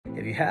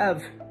we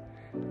have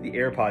the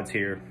AirPods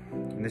here,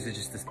 and this is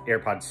just the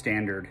AirPod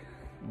standard.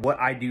 What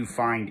I do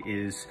find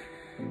is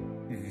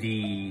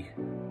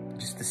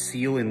just the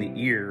seal in the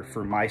ear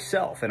for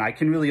myself, and I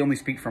can really only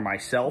speak for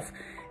myself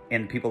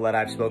and the people that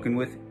I've spoken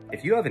with.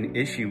 If you have an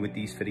issue with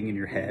these fitting in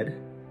your head,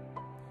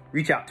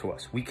 reach out to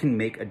us. We can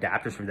make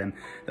adapters for them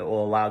that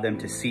will allow them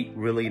to seat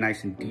really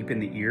nice and deep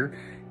in the ear.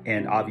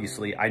 And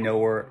obviously, I know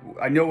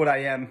what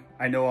I am.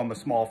 I know I'm a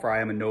small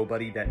fry. I'm a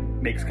nobody that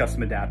makes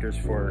custom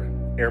adapters for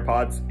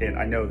AirPods, and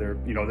I know they're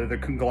the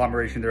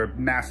conglomeration. They're a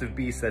massive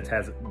beast that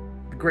has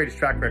the greatest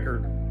track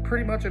record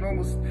pretty much in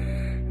almost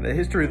the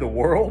history of the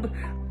world.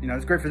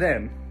 It's great for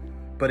them.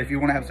 But if you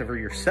want to have stuff for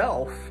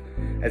yourself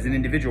as an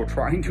individual,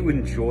 trying to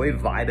enjoy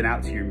vibing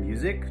out to your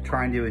music,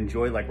 trying to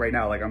enjoy, like right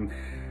now, like I'm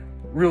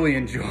really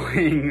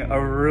enjoying a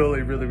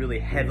really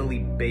heavily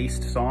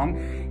based song,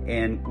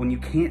 and when you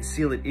can't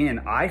seal it in,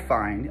 I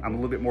find, I'm a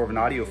little bit more of an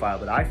audiophile,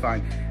 but I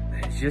find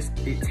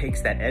that it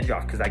takes that edge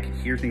off because I can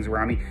hear things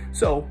around me.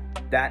 So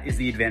that is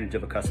the advantage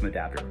of a custom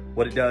adapter.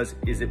 What it does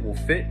is it will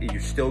fit.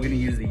 You're still going to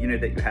use the unit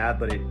that you have,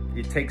 but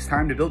it takes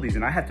time to build these,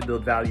 and I have to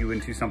build value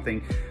into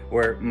something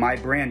where my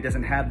brand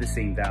doesn't have the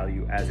same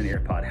value as an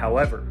AirPod.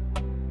 However,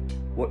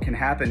 what can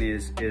happen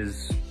is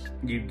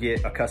you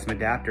get a custom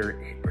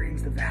adapter, it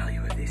brings the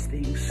value of this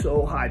thing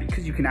so high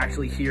because you can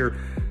actually hear,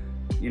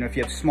 if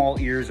you have small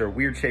ears or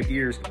weird shaped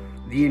ears,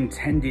 the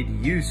intended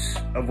use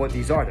of what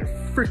these are.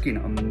 They're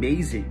freaking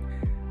amazing.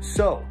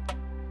 So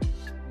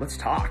let's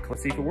talk.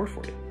 Let's see if it works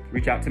for you.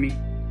 Reach out to me.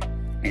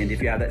 And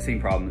if you have that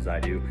same problem as I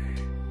do,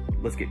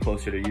 let's get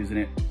closer to using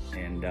it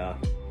and